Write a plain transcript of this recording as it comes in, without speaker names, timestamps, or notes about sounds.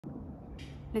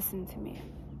Listen to me.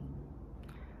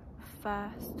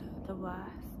 First, the worst.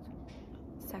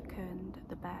 Second,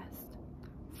 the best.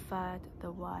 Third,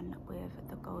 the one with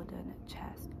the golden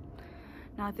chest.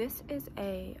 Now, this is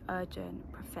a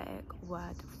urgent prophetic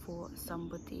word for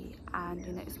somebody, and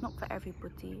it's not for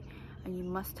everybody, and you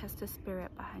must test the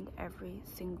spirit behind every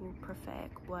single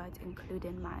prophetic word,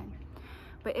 including mine.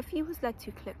 But if you was led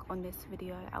to click on this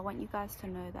video, I want you guys to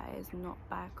know that it is not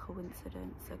by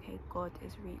coincidence, okay? God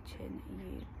is reaching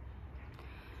you.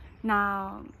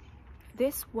 Now,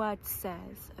 this word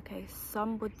says, okay,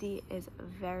 somebody is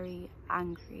very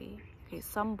angry. Okay,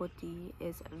 somebody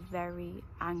is very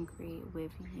angry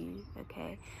with you,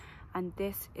 okay? And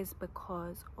this is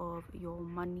because of your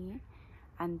money,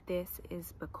 and this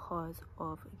is because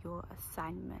of your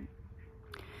assignment.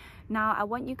 Now, I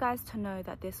want you guys to know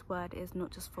that this word is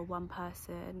not just for one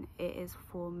person, it is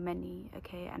for many,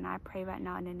 okay? And I pray right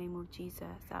now in the name of Jesus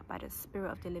that by the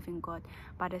Spirit of the living God,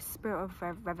 by the Spirit of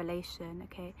revelation,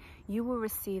 okay, you will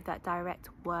receive that direct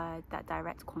word, that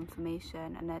direct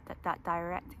confirmation, and that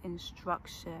direct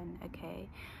instruction, okay,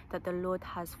 that the Lord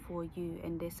has for you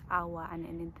in this hour and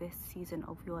in this season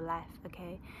of your life,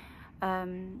 okay?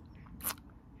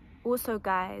 Also,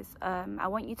 guys, I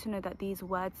want you to know that these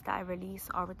words that I release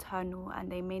are eternal,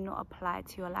 and they may not apply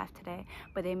to your life today,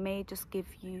 but they may just give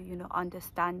you,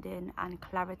 understanding and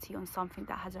clarity on something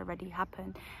that has already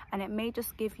happened. And it may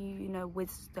just give you,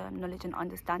 wisdom, knowledge, and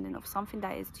understanding of something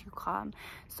that is to come.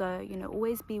 So,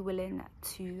 always be willing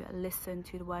to listen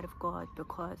to the word of God,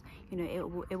 because, it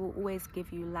will always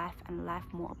give you life, and life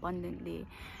more abundantly.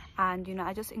 And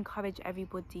I just encourage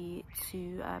everybody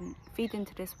to feed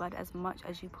into this word as much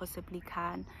as you possibly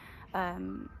can. I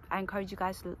encourage you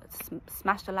guys to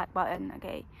smash the like button,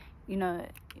 okay?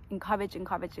 Encourage.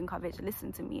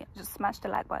 Listen to me, just smash the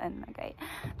like button, okay?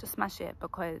 Just smash it,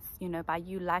 because by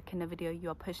you liking the video, you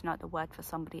are pushing out the word for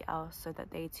somebody else, so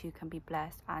that they too can be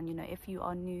blessed. And if you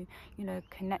are new,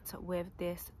 connect with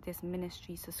this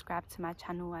ministry, subscribe to my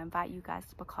channel. I invite you guys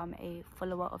to become a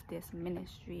follower of this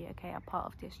ministry, okay, a part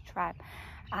of this tribe.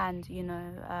 And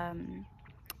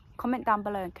comment down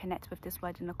below and connect with this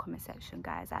word in the comment section,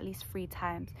 guys, at least 3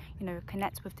 times.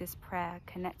 Connect with this prayer,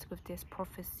 connect with this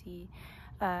prophecy.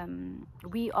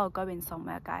 We are going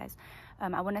somewhere, guys.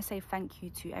 I want to say thank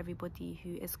you to everybody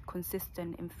who is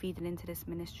consistent in feeding into this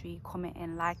ministry,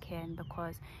 commenting, liking,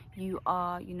 because you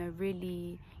are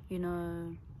really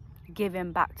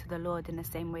giving back to the Lord in the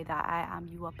same way that I am.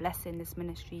 You are blessing this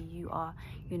ministry, you are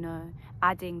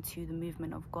adding to the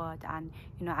movement of God. And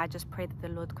I just pray that the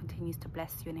Lord continues to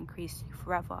bless you and increase you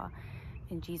forever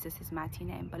in Jesus' mighty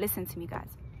name. But listen to me, guys,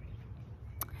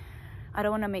 I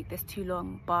don't want to make this too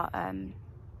long, but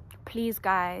please,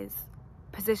 guys,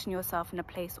 position yourself in a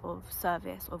place of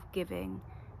service, of giving.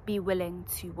 Be willing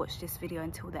to watch this video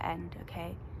until the end,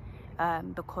 okay?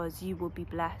 Because you will be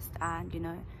blessed. And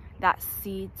that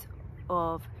seed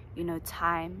of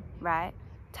time, right?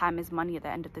 Time is money at the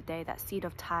end of the day. That seed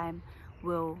of time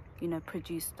will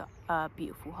produce a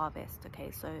beautiful harvest,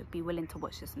 okay? So be willing to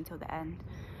watch this until the end,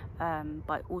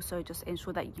 but also just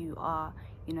ensure that you are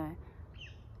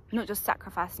not just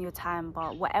sacrificing your time,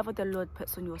 but whatever the Lord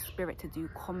puts on your spirit to do,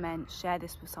 comment, share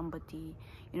this with somebody.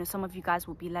 Some of you guys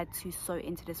will be led to sow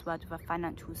into this word with a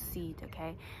financial seed,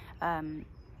 okay?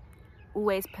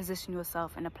 Always position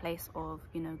yourself in a place of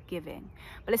giving.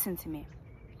 But listen to me,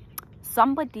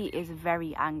 somebody is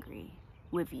very angry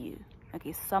with you,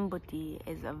 okay? Somebody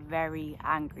is very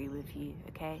angry with you,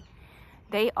 okay?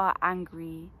 They are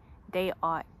angry, they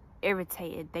are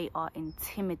irritated, they are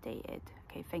intimidated,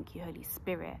 okay? Thank you, Holy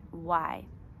Spirit. Why?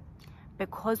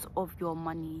 Because of your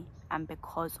money and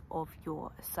because of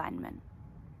your assignment.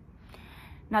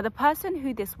 Now, the person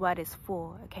who this word is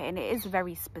for, okay, and it is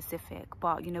very specific,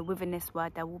 but within this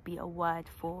word there will be a word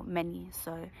for many.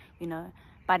 So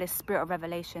by the Spirit of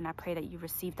revelation, I pray that you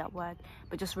receive that word.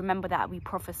 But just remember that we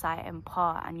prophesy in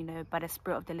part, and by the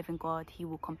Spirit of the living God, he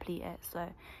will complete it. So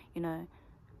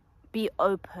be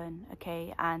open,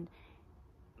 okay? And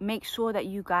make sure that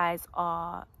you guys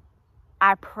are,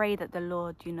 I pray that the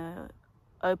Lord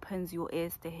opens your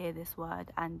ears to hear this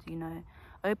word, and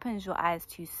opens your eyes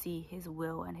to see his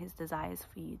will and his desires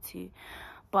for you too.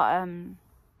 But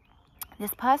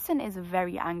this person is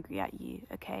very angry at you,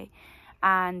 okay?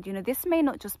 And this may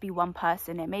not just be one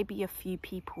person, it may be a few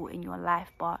people in your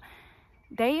life, but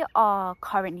they are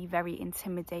currently very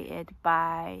intimidated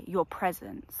by your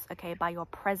presence, okay? By your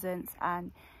presence,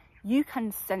 and you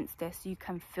can sense this, you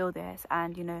can feel this.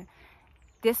 And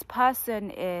this person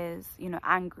is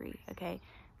angry, okay?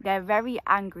 They're very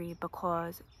angry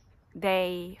because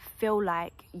they feel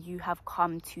like you have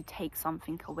come to take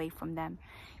something away from them.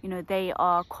 You know, they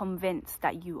are convinced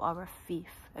that you are a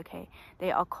thief, okay?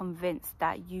 They are convinced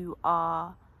that you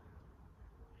are,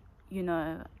 you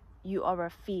know, you are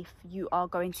a thief. You are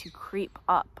going to creep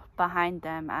up behind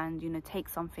them and, you know, take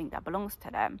something that belongs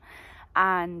to them.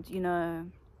 And, you know,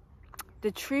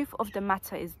 the truth of the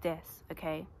matter is this,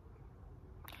 okay?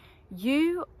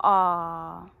 You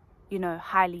are, you know,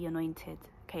 highly anointed,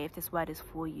 okay, if this word is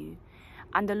for you.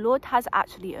 And the Lord has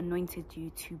actually anointed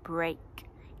you to break,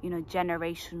 you know,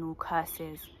 generational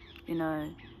curses, you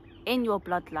know, in your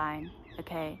bloodline,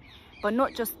 okay? But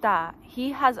not just that,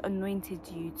 he has anointed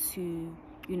you to,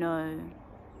 you know,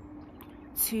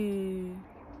 to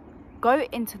go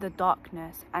into the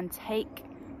darkness and take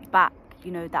back,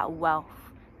 you know, that wealth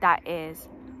that is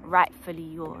rightfully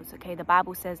yours, okay? The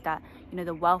Bible says that, you know,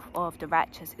 the wealth of the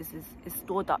righteous is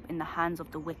stored up in the hands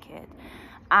of the wicked.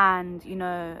 And, you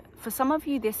know, for some of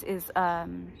you, this is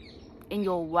in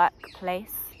your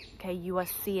workplace, okay? You are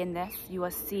seeing this. You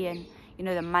are seeing, you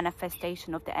know, the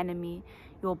manifestation of the enemy.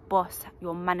 Your boss,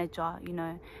 your manager, you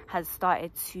know, has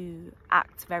started to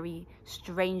act very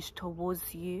strange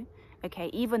towards you, okay?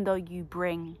 Even though you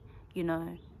bring, you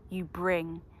know, you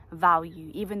bring value,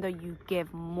 even though you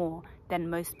give more than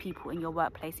most people in your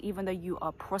workplace, even though you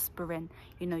are prospering,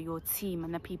 you know, your team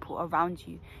and the people around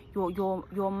you,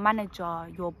 your manager,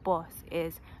 your boss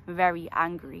is very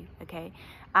angry, okay?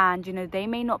 And, you know, they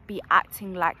may not be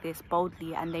acting like this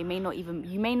boldly, and they may not even,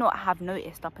 you may not have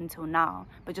noticed up until now,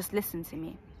 but just listen to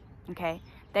me, okay?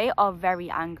 They are very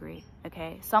angry,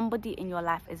 okay? Somebody in your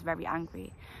life is very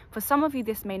angry. For some of you,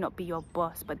 this may not be your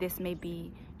boss, but this may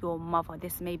be your mother,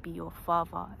 this may be your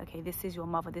father, okay? This is your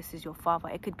mother, this is your father.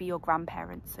 It could be your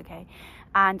grandparents, okay?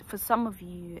 And for some of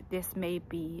you, this may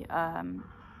be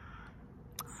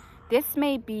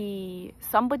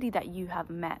somebody that you have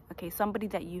met, okay? Somebody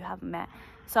that you have met,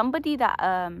 somebody that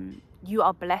you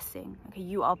are blessing, okay?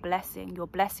 You are blessing, you're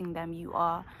blessing them, you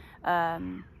are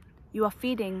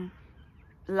feeding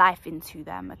life into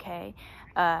them, okay?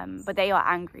 But they are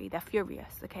angry, they're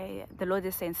furious, okay? The Lord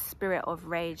is saying spirit of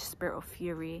rage, spirit of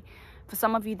fury. For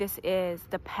some of you, this is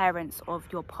the parents of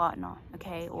your partner,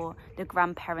 okay? Or the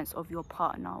grandparents of your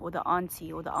partner, or the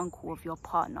auntie or the uncle of your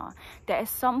partner. There is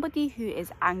somebody who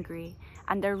is angry,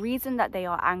 and the reason that they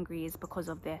are angry is because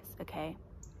of this, okay?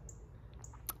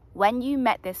 When you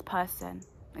met this person,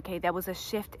 okay, there was a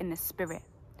shift in the spirit.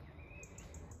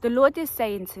 The Lord is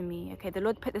saying to me, okay, the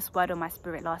Lord put this word on my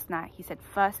spirit last night. He said,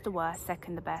 first the worst,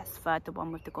 second the best, third the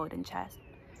one with the golden chest.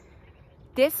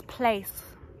 This place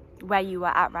where you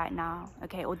are at right now,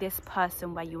 okay, or this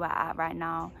person where you are at right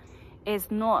now is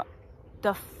not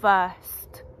the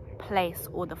first place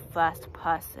or the first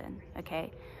person,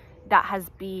 okay, that has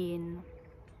been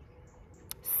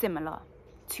similar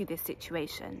to this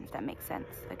situation, if that makes sense,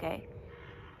 okay?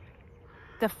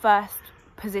 The first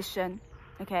position,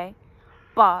 okay?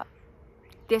 But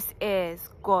this is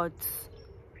God's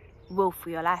will for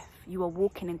your life. You are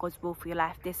walking in God's will for your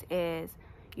life. This is,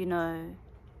 you know,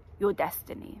 your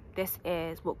destiny. This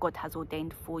is what God has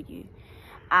ordained for you.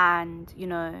 And, you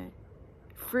know,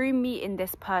 through meeting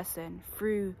this person,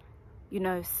 through, you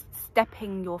know,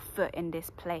 stepping your foot in this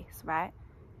place, right?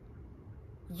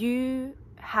 You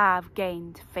have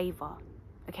gained favor,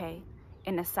 okay,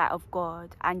 in the sight of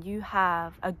God, and you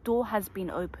have, a door has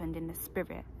been opened in the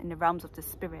spirit, in the realms of the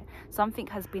spirit. Something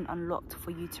has been unlocked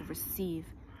for you to receive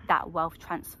that wealth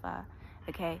transfer,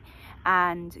 okay?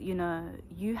 And, you know,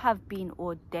 you have been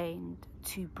ordained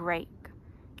to break,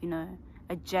 you know,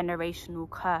 a generational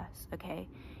curse, okay,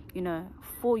 you know,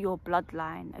 for your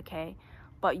bloodline, okay?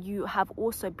 But you have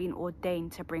also been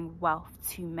ordained to bring wealth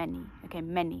to many, okay,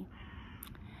 many.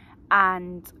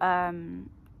 And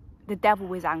the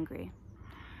devil is angry.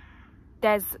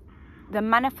 There's the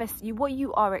what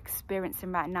you are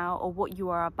experiencing right now, or what you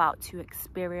are about to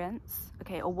experience,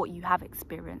 okay, or what you have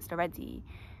experienced already.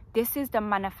 This is the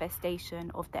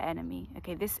manifestation of the enemy,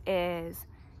 okay? This is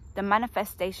the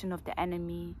manifestation of the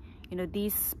enemy. You know,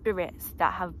 these spirits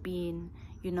that have been,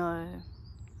 you know,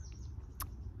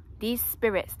 these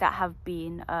spirits that have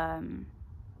been,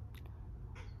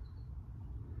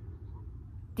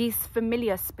 these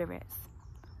familiar spirits,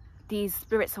 these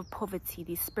spirits of poverty,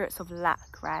 these spirits of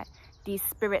lack, right? These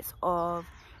spirits of,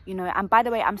 you know, and by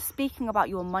the way, I'm speaking about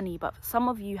your money, but some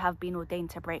of you have been ordained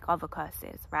to break other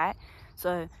curses, right?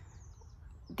 So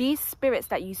these spirits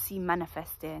that you see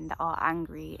manifesting that are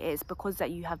angry is because that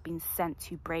you have been sent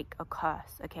to break a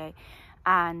curse, okay?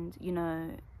 And, you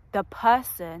know, the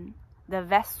person, the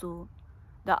vessel,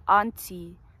 the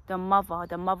auntie, the mother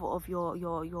of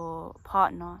your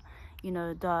partner, you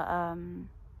know,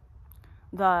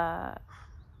 the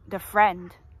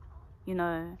friend, you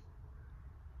know,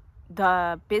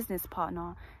 the business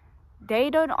partner, they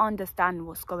don't understand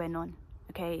what's going on,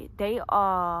 okay? They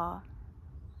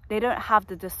don't have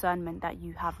the discernment that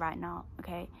you have right now,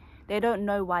 okay? They don't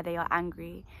know why they are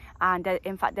angry. And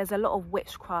in fact, there's a lot of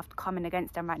witchcraft coming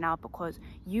against them right now, because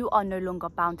you are no longer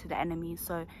bound to the enemy.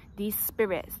 So these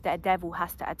spirits, the devil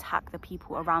has to attack the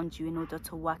people around you in order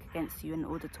to work against you, in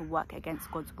order to work against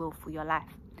God's will for your life.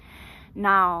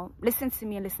 Now, listen to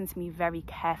me, and listen to me very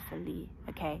carefully,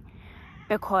 okay?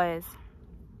 Because,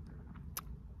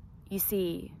 you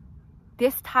see,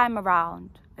 this time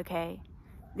around, okay,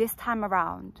 this time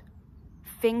around,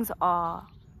 things are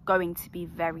going to be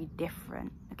very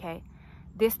different, okay?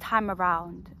 This time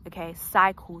around, okay,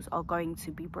 cycles are going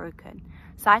to be broken.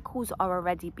 Cycles are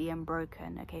already being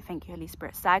broken, okay? Thank you, Holy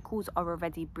Spirit. Cycles are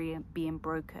already being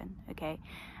broken, okay?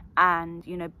 And,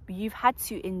 you know, you've had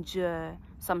to endure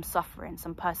some suffering,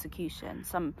 some persecution,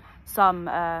 some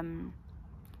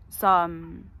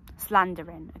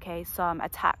slandering, okay, some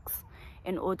attacks,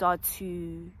 in order to,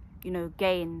 you know,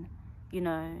 gain, you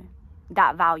know,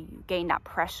 that value, gain that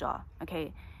pressure,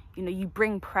 okay? You know, you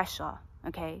bring pressure,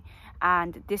 okay?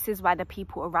 And this is why the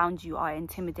people around you are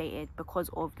intimidated, because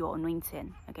of your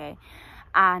anointing, okay?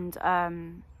 And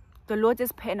the Lord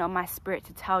is putting on my spirit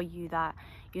to tell you that,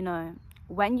 you know,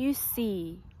 when you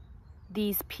see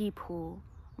these people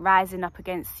rising up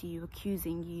against you,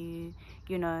 accusing you,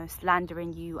 you know,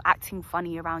 slandering you, acting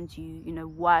funny around you, you know,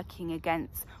 working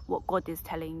against what God is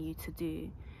telling you to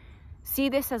do, see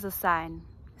this as a sign.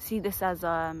 See this as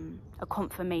a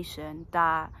confirmation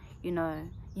that, you know,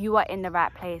 you are in the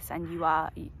right place, and you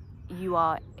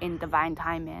are in divine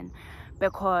timing.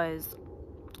 Because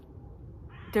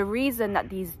the reason that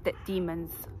these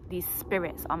demons, these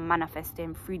spirits are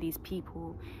manifesting through these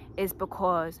people, is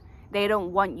because they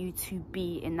don't want you to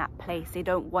be in that place. They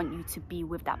don't want you to be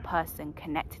with that person,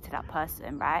 connected to that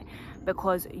person, right?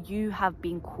 Because you have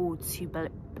been called to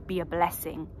be a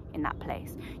blessing in that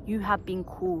place. You have been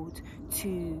called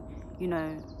to, you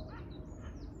know,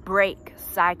 break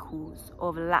cycles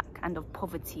of lack and of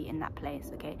poverty in that place,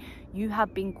 okay? You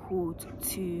have been called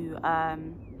to,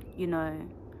 you know,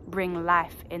 bring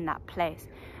life in that place.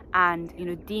 And, you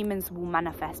know, demons will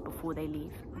manifest before they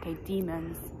leave, okay?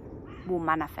 Demons will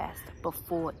manifest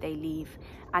before they leave,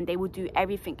 and they will do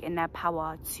everything in their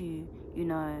power to, you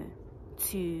know,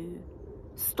 to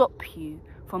stop you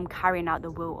from carrying out the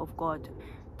will of God,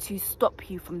 to stop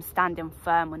you from standing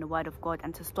firm on the word of God,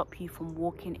 and to stop you from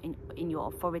walking in your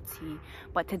authority.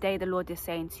 But today the Lord is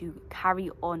saying to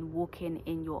carry on walking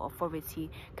in your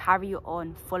authority, carry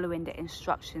on following the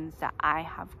instructions that I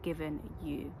have given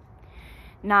you.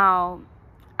 Now,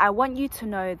 I want you to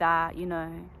know that, you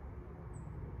know,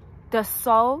 the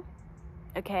soul,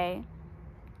 okay,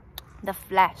 the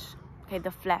flesh, okay,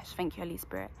 the flesh, thank you, Holy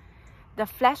Spirit. The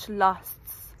flesh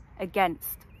lusts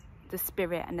against the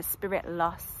spirit, and the spirit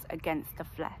lusts against the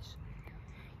flesh.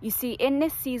 You see, in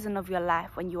this season of your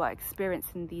life, when you are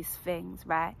experiencing these things,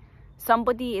 right,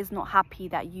 somebody is not happy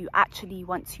that you actually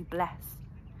want to bless.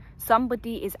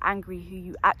 Somebody is angry who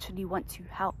you actually want to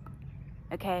help,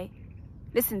 okay?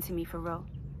 Listen to me for real.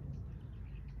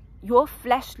 Your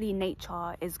fleshly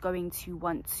nature is going to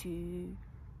want to,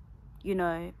 you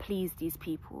know, please these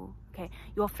people, okay?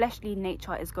 Your fleshly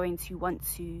nature is going to want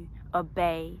to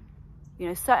obey, you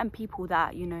know, certain people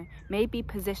that, you know, may be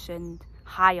positioned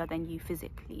higher than you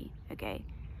physically, okay?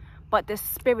 But the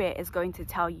spirit is going to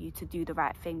tell you to do the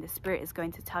right thing. The spirit is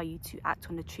going to tell you to act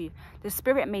on the truth. The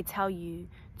spirit may tell you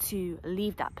to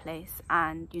leave that place,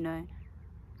 and, you know,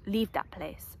 leave that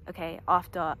place, okay,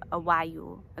 after a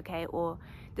while, okay? Or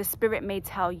the spirit may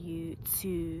tell you to,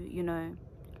 you know,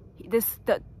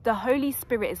 the Holy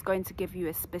Spirit is going to give you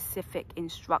a specific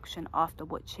instruction after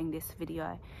watching this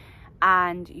video.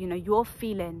 And, you know, your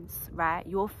feelings, right,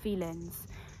 your feelings,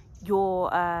 your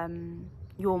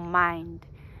mind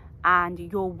and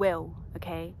your will,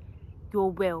 okay,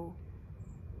 your will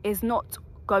is not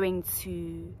going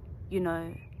to, you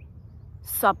know,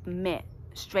 submit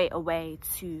straight away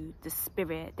to the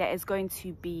spirit. There is going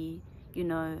to be, you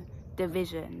know,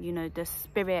 division. You know, the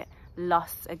spirit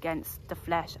lusts against the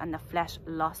flesh, and the flesh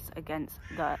lusts against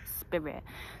the spirit.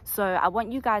 So I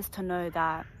want you guys to know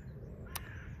that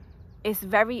it's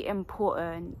very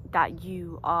important that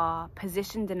you are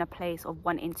positioned in a place of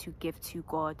wanting to give to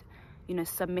God, you know,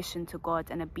 submission to God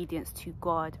and obedience to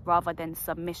God, rather than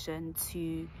submission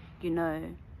to, you know,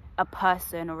 a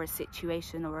person or a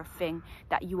situation or a thing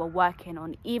that you are working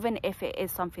on, even if it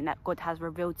is something that God has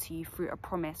revealed to you through a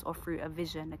promise or through a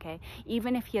vision, okay?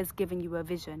 Even if he has given you a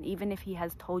vision, even if he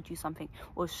has told you something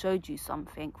or showed you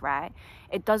something, right?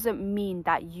 It doesn't mean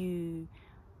that you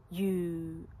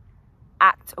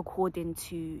act according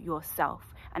to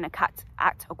yourself and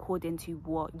act according to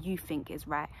what you think is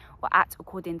right, or act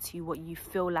according to what you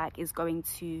feel like is going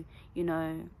to, you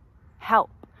know,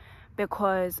 help.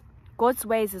 Because God's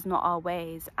ways is not our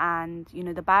ways, and you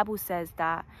know, the Bible says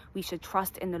that we should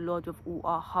trust in the Lord with all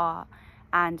our heart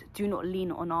and do not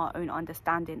lean on our own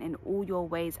understanding. In all your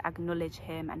ways acknowledge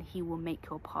him and he will make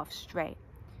your path straight.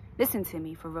 Listen to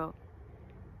me, for real.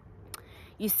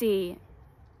 You see,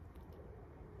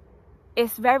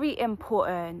 it's very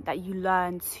important that you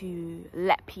learn to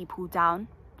let people down,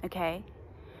 okay?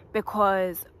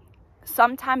 Because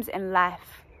sometimes in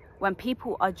life, when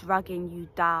people are dragging you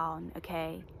down,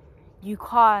 okay, you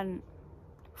can't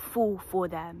fall for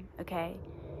them, okay?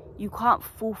 You can't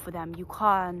fall for them. You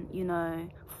can't, you know,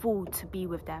 fall to be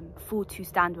with them, fall to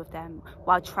stand with them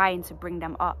while trying to bring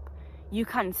them up. You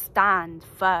can stand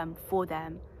firm for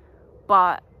them,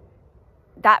 but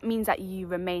that means that you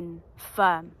remain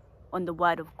firm on the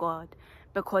word of God.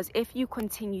 Because if you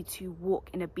continue to walk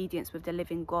in obedience with the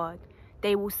living God,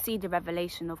 they will see the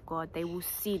revelation of God. They will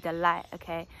see the light,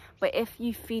 okay? But if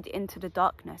you feed into the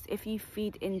darkness, if you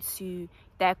feed into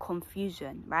their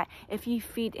confusion, right? If you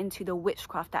feed into the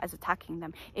witchcraft that is attacking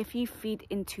them, if you feed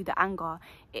into the anger,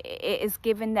 it is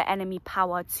giving the enemy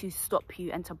power to stop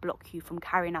you and to block you from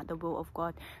carrying out the will of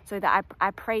God. So that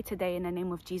I pray today in the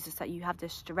name of Jesus that you have the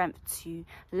strength to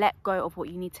let go of what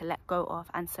you need to let go of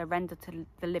and surrender to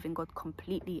the living God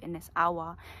completely in this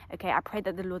hour, okay? I pray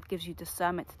that the Lord gives you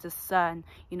discernment to discern,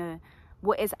 you know,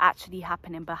 what is actually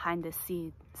happening behind the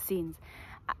scenes.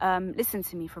 Listen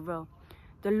to me, for real.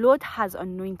 The Lord has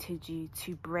anointed you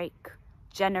to break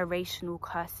generational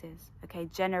curses, okay?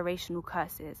 Generational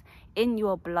curses in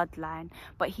your bloodline.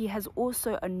 But he has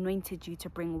also anointed you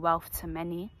to bring wealth to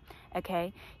many,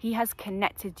 okay? He has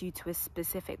connected you to a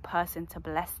specific person to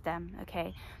bless them,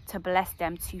 okay? To bless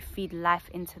them, to feed life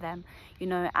into them, you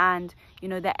know? And, you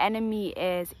know, the enemy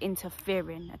is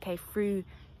interfering, okay, through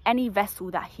any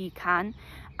vessel that he can.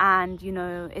 And you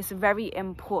know, it's very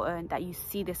important that you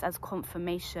see this as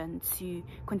confirmation to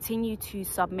continue to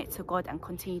submit to God and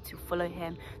continue to follow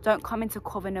him. Don't come into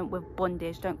covenant with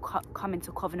bondage. Don't come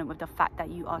into covenant with the fact that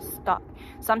you are stuck.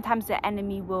 Sometimes the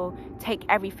enemy will take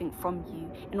everything from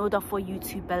you in order for you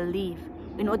to believe,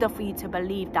 in order for you to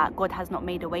believe that God has not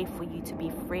made a way for you to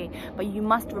be free. But you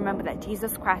must remember that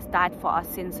Jesus Christ died for our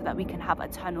sins so that we can have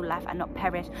eternal life and not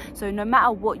perish. So no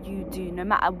matter what you do, no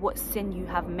matter what sin you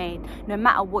have made, no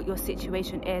matter what your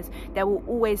situation is, there will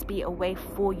always be a way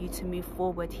for you to move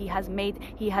forward. He has made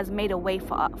a way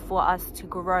for us to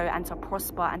grow and to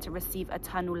prosper and to receive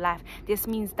eternal life. This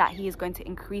means that he is going to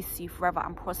increase you forever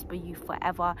and prosper you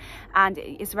forever. And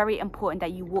it's very important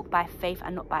that you walk by faith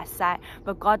and not by sight,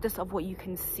 regardless of what you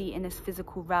can see in this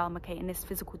physical realm, okay, in this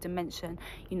physical dimension.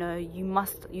 You know, you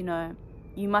must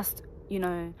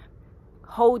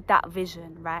hold that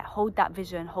vision, right? Hold that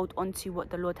vision, hold on to what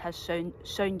the Lord has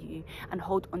shown you, and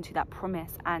hold on to that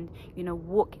promise, and you know,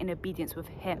 walk in obedience with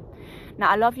him. Now,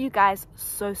 I love you guys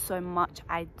so much,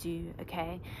 I do,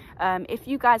 okay? If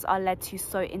you guys are led to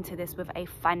sow into this with a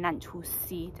financial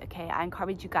seed, okay, I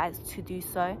encourage you guys to do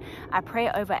so. I pray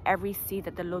over every seed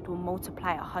that the Lord will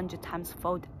multiply 100 times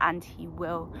fold, and he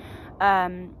will.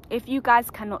 If you guys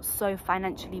cannot sow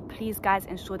financially, please guys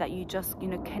ensure that you just, you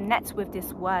know, connect with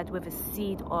this word with a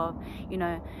seed of, you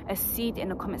know, a seed in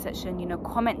the comment section. You know,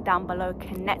 comment down below,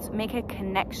 connect, make a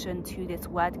connection to this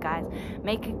word, guys.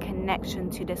 Make a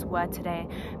connection to this word today,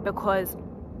 because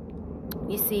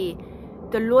you see,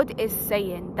 the Lord is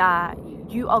saying that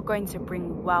you are going to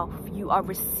bring wealth. You are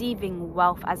receiving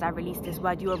wealth as I release this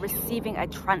word. You are receiving a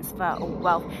transfer of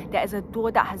wealth. There is a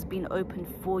door that has been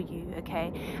opened for you,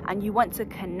 okay? And you want to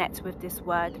connect with this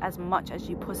word as much as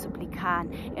you possibly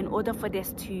can in order for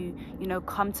this to, you know,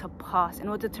 come to pass, in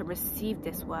order to receive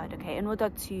this word, okay? In order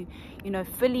to, you know,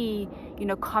 fully, you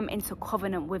know, come into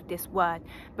covenant with this word,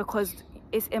 because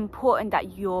it's important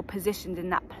that you're positioned in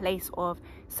that place of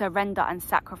surrender and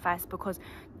sacrifice, because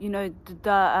you know,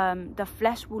 the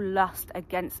flesh will lust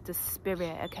against the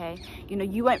spirit, okay? You know,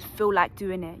 you won't feel like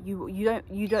doing it.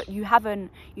 You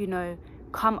haven't, you know,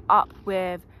 come up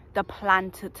with the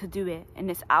plan to do it in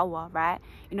this hour, right?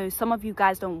 You know, some of you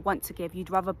guys don't want to give. You'd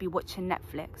rather be watching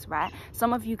Netflix, right?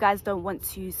 Some of you guys don't want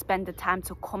to spend the time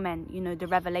to comment, you know, the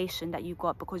revelation that you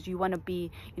got, because you want to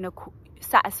be, you know,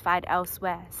 satisfied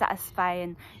elsewhere,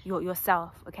 satisfying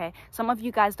yourself, okay? Some of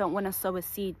you guys don't want to sow a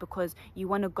seed because you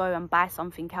want to go and buy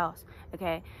something else,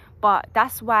 okay? But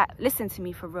that's why, listen to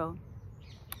me for real.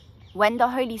 When the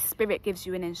Holy Spirit gives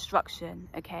you an instruction,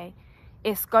 okay,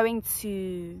 it's going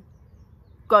to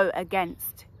go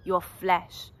against your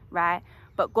flesh, right?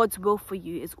 But God's will for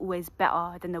you is always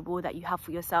better than the will that you have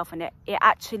for yourself, and it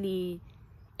actually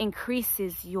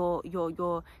increases your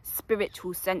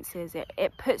spiritual senses.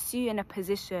 It puts you in a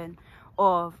position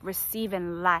of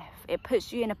receiving life. It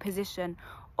puts you in a position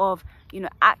of, you know,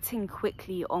 acting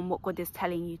quickly on what God is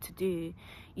telling you to do.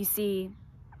 You see,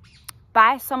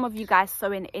 by some of you guys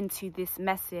sowing into this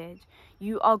message,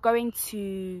 you are going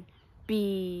to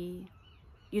be,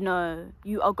 you know,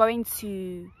 you are going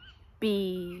to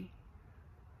be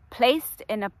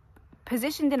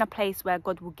positioned in a place where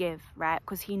God will give, right?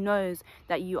 Because he knows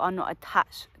that you are not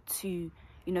attached to,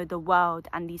 you know, the world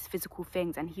and these physical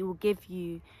things, and he will give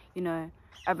you, you know,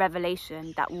 a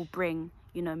revelation that will bring,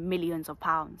 you know, millions of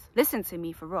pounds. Listen to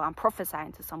me for real. I'm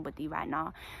prophesying to somebody right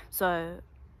now. So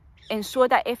ensure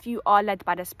that if you are led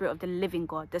by the Spirit of the living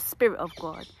God, the Spirit of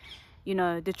God, you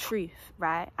know, the truth,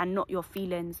 right, and not your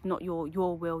feelings, not your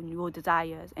will and your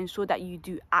desires, ensure that you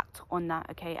do act on that,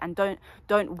 okay? And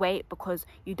don't wait, because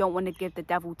you don't want to give the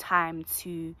devil time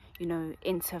to, you know,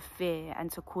 interfere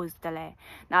and to cause delay.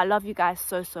 Now, I love you guys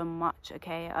so much,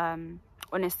 okay?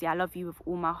 Honestly, I love you with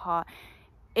all my heart.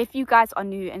 If you guys are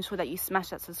new, ensure that you smash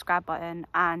that subscribe button,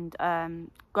 and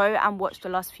go and watch the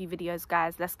last few videos,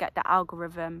 guys. Let's get the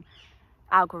algorithming,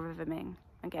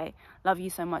 okay? Love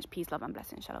you so much. Peace, love and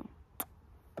blessings. Shalom.